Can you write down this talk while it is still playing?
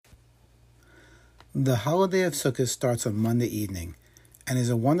The holiday of Sukkot starts on Monday evening and is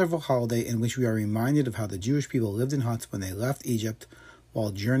a wonderful holiday in which we are reminded of how the Jewish people lived in huts when they left Egypt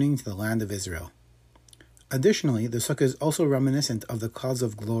while journeying to the land of Israel. Additionally, the Sukkah is also reminiscent of the clouds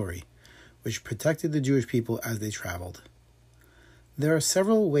of glory, which protected the Jewish people as they traveled. There are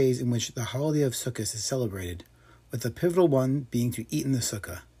several ways in which the holiday of Sukkot is celebrated, with the pivotal one being to eat in the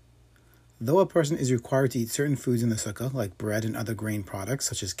Sukkah. Though a person is required to eat certain foods in the Sukkah, like bread and other grain products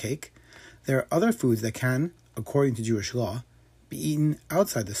such as cake, there are other foods that can, according to Jewish law, be eaten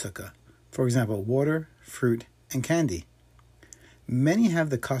outside the Sukkah, for example, water, fruit, and candy. Many have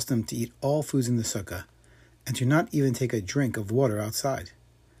the custom to eat all foods in the Sukkah, and to not even take a drink of water outside.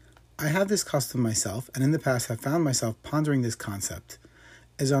 I have this custom myself, and in the past have found myself pondering this concept,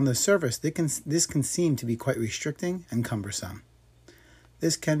 as on the surface this can seem to be quite restricting and cumbersome.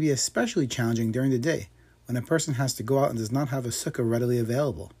 This can be especially challenging during the day, when a person has to go out and does not have a Sukkah readily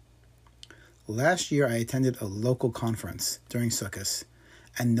available. Last year I attended a local conference during Sukkot,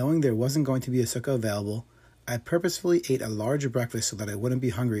 and knowing there wasn't going to be a Sukkah available, I purposefully ate a large breakfast so that I wouldn't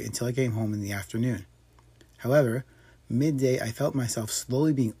be hungry until I came home in the afternoon. However, midday I felt myself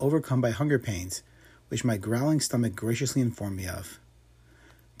slowly being overcome by hunger pains, which my growling stomach graciously informed me of.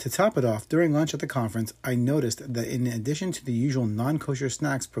 To top it off, during lunch at the conference, I noticed that in addition to the usual non-kosher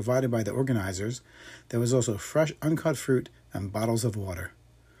snacks provided by the organizers, there was also fresh uncut fruit and bottles of water.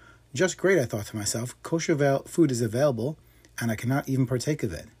 Just great, I thought to myself, kosher food is available, and I cannot even partake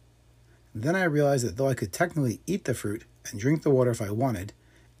of it. Then I realized that though I could technically eat the fruit and drink the water if I wanted,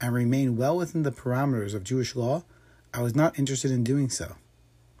 and remain well within the parameters of Jewish law, I was not interested in doing so.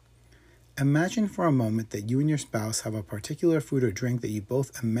 Imagine for a moment that you and your spouse have a particular food or drink that you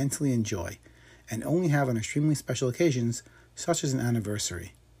both immensely enjoy, and only have on extremely special occasions, such as an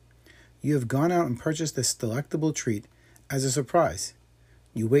anniversary. You have gone out and purchased this delectable treat as a surprise.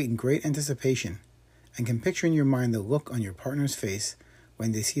 You wait in great anticipation, and can picture in your mind the look on your partner's face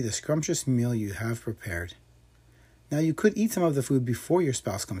when they see the scrumptious meal you have prepared. Now you could eat some of the food before your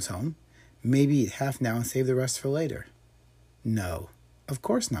spouse comes home, maybe eat half now and save the rest for later. No, of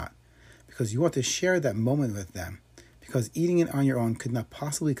course not, because you want to share that moment with them, because eating it on your own could not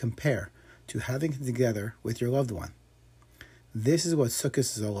possibly compare to having it together with your loved one. This is what Sukkot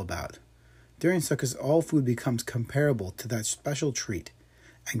is all about. During Sukkot, all food becomes comparable to that special treat,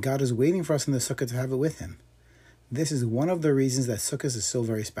 and God is waiting for us in the Sukkah to have it with Him. This is one of the reasons that Sukkot is so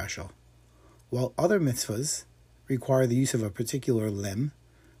very special. While other mitzvahs require the use of a particular limb,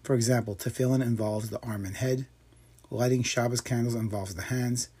 for example, tefillin involves the arm and head, lighting Shabbos candles involves the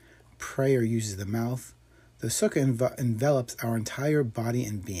hands, prayer uses the mouth, the Sukkah envelops our entire body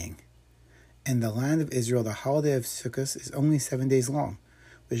and being. In the land of Israel, the holiday of Sukkot is only 7 days long,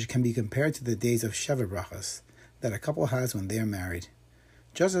 which can be compared to the days of Sheva Brachos that a couple has when they are married.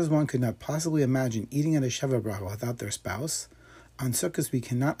 Just as one could not possibly imagine eating at a Sheva Bracha without their spouse, on Sukkot we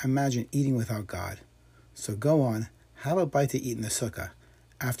cannot imagine eating without God. So go on, have a bite to eat in the Sukkah.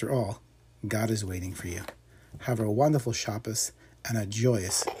 After all, God is waiting for you. Have a wonderful Shabbos and a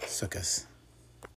joyous Sukkot.